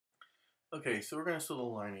Okay, so we're going to sew the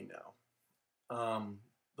lining now.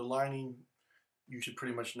 The lining, you should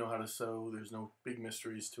pretty much know how to sew. There's no big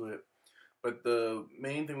mysteries to it. But the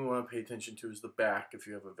main thing we want to pay attention to is the back if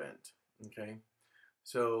you have a vent. Okay,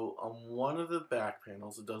 so on one of the back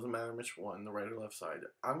panels, it doesn't matter which one, the right or left side,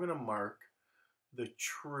 I'm going to mark the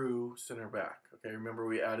true center back. Okay, remember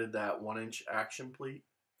we added that 1-inch action pleat,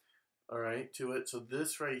 all right, to it. So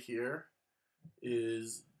this right here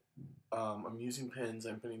is I'm using pins.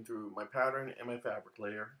 I'm putting through my pattern and my fabric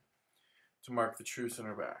layer to mark the true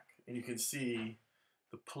center back. And you can see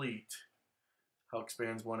the pleat, how it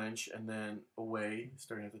expands 1 inch and then away,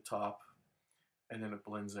 starting at the top, and then it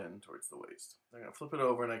blends in towards the waist. I'm going to flip it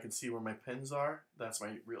over and I can see where my pins are. That's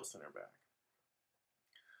my real center back.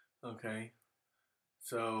 Okay,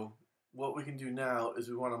 so what we can do now is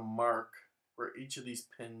we want to mark where each of these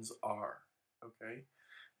pins are. Okay,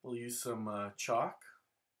 we'll use some chalk.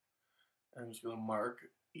 I'm just going to mark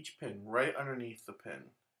each pin right underneath the pin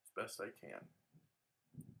as best I can.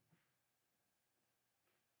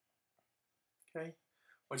 Okay,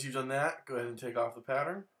 once you've done that, go ahead and take off the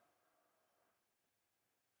pattern.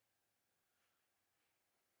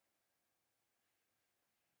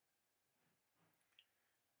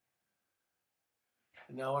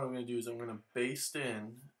 And now what I'm going to do is I'm going to baste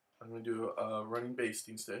in. I'm going to do a running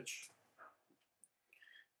basting stitch.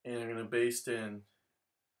 And I'm going to baste in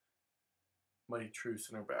my true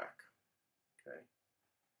center back. Okay.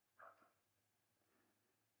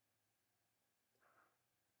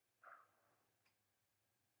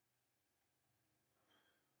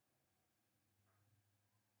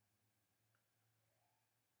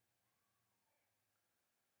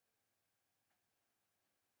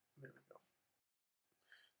 There we go.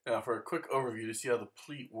 Now for a quick overview to see how the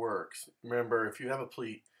pleat works. Remember, if you have a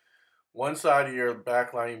pleat, one side of your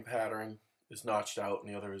backlining pattern is notched out and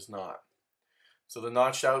the other is not. So the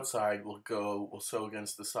notched out side will sew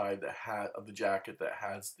against the side of the jacket that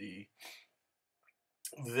has the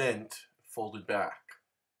vent folded back.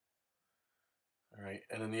 All right,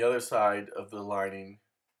 and then the other side of the lining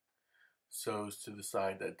sews to the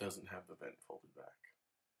side that doesn't have the vent folded back,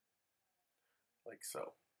 like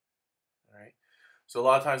so. All right. So a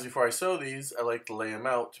lot of times before I sew these, I like to lay them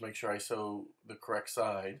out to make sure I sew the correct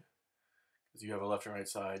side, because you have a left and right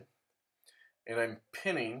side. And I'm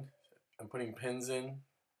putting pins in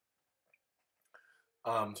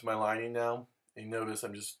to my lining now. And notice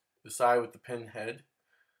I'm just the side with the pin head,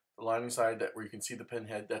 the lining side where you can see the pin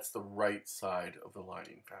head, that's the right side of the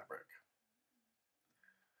lining fabric.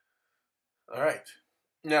 All right.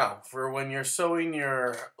 Now, for when you're sewing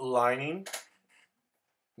your lining,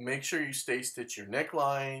 make sure you stay stitch your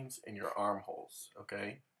necklines and your armholes,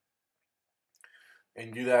 okay?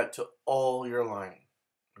 And do that to all your lining,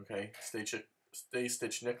 okay? Stay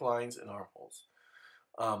stitch necklines and armholes.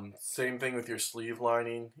 Same thing with your sleeve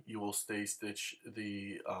lining. You will stay stitch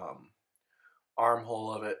the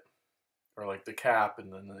armhole of it, or like the cap,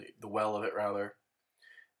 and then the well of it rather.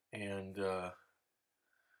 And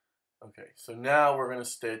okay, so now we're going to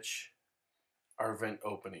stitch our vent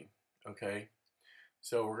opening, okay?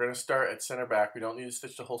 So we're going to start at center back. We don't need to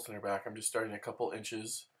stitch the whole center back. I'm just starting a couple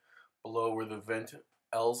inches below where the vent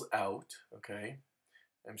L's out, okay?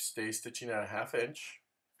 I'm stay stitching at a 1/2 inch,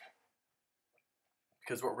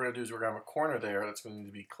 because what we're going to do is we're going to have a corner there that's going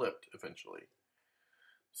to be clipped eventually.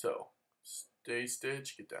 So stay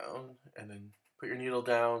stitch, get down, and then put your needle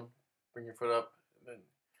down, bring your foot up, and then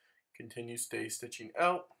continue stay stitching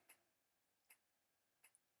out.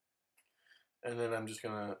 And then I'm just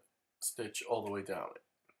going to stitch all the way down it.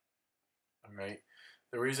 All right.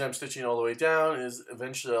 The reason I'm stitching all the way down is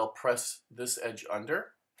eventually I'll press this edge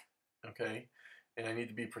under, okay? And I need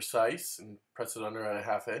to be precise and press it under at a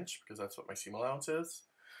 1/2 inch because that's what my seam allowance is.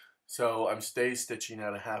 So I'm stay stitching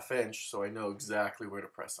at a 1/2 inch so I know exactly where to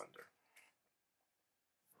press under.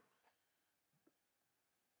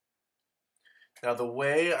 Now the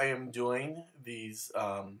way I am doing these,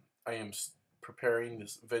 I am preparing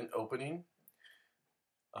this vent opening.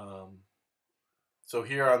 So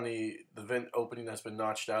here on the vent opening that's been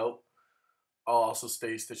notched out, I'll also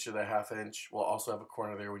stay stitched at a 1/2 inch. We'll also have a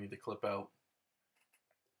corner there we need to clip out.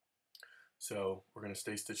 So we're going to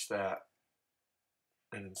stay stitch that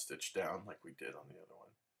and then stitch down like we did on the other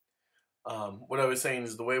one. What I was saying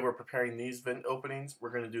is the way we're preparing these vent openings, we're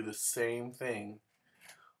going to do the same thing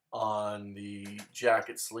on the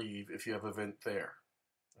jacket sleeve if you have a vent there.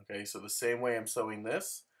 Okay, so the same way I'm sewing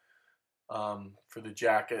this for the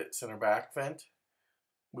jacket center back vent,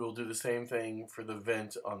 we'll do the same thing for the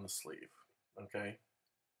vent on the sleeve. Okay,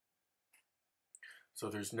 so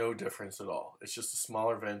there's no difference at all. It's just a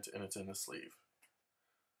smaller vent and it's in the sleeve.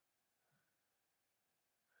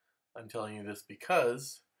 I'm telling you this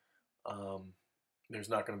because there's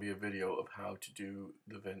not going to be a video of how to do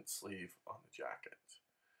the vent sleeve on the jacket.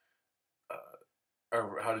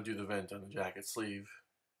 Or how to do the vent on the jacket sleeve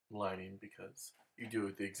lining, because you do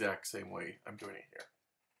it the exact same way I'm doing it here.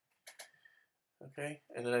 Okay,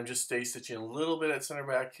 and then I'm just stay stitching a little bit at center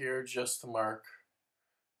back here just to mark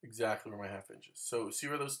exactly where my half inch is. So see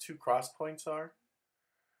where those two cross points are?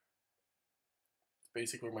 It's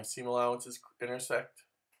basically where my seam allowances intersect.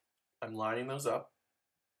 I'm lining those up.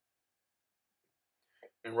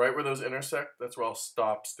 And right where those intersect, that's where I'll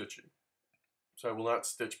stop stitching. So I will not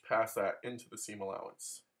stitch past that into the seam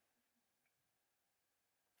allowance.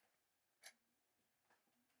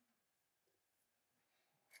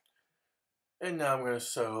 And now I'm going to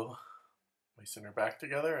sew my center back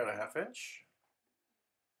together at a half inch.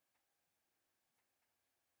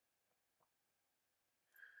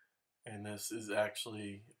 And this is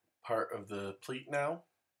actually part of the pleat now,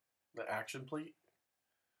 the action pleat.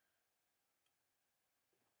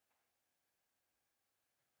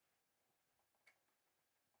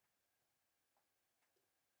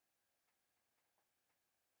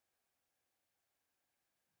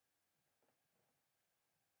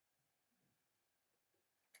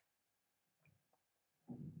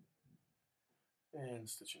 And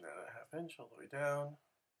stitching that at a half inch all the way down.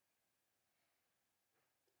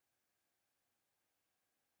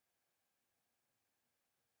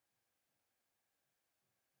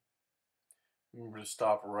 Remember to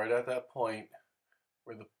stop right at that point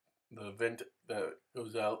where the vent that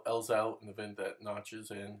goes out, L's out, and the vent that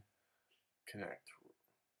notches in connect.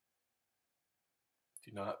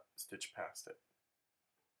 Do not stitch past it.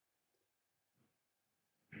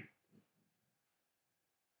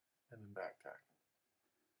 And then back tack.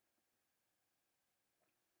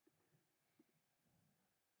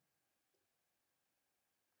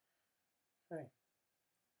 Okay.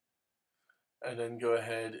 And then go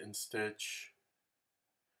ahead and stitch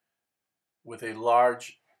with a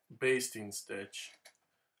large basting stitch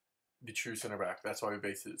the true center back. That's why we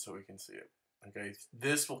basted it, so we can see it. Okay,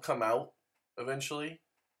 this will come out eventually,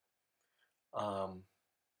 but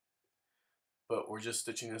we're just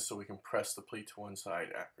stitching this so we can press the pleat to one side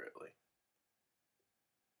accurately.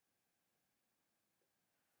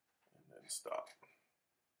 And then stop.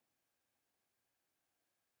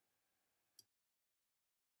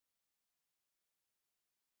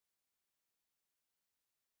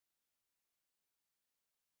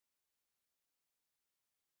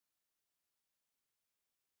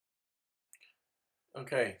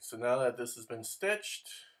 Okay, so now that this has been stitched,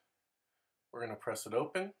 we're going to press it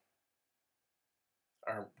open,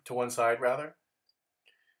 or to one side rather.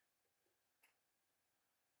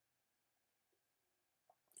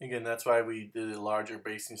 Again, that's why we did a larger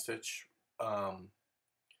basting stitch to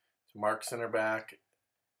mark center back,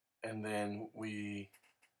 and then we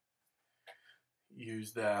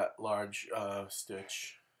use that large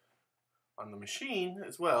stitch on the machine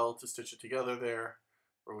as well to stitch it together there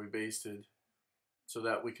where we basted, so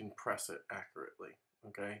that we can press it accurately.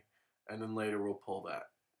 Okay, and then later we'll pull that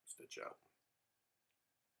stitch out.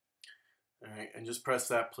 All right, and just press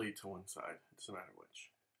that pleat to one side. It doesn't matter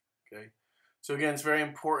which. Okay, so again, it's very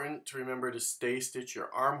important to remember to stay stitch your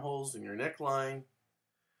armholes and your neckline,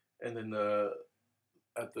 and then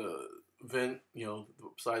at the vent, you know, the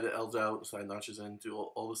side that L's out, the side notches in, do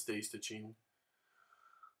all the stay stitching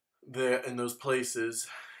there in those places.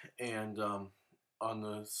 And on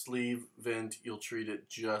the sleeve vent, you'll treat it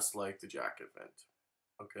just like the jacket vent.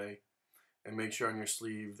 Okay, and make sure on your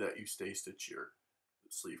sleeve that you stay stitch your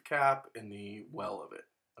sleeve cap and the well of it.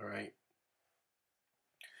 All right,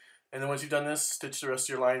 and then once you've done this, stitch the rest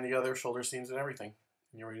of your line together, shoulder seams and everything,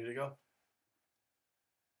 and you're ready to go.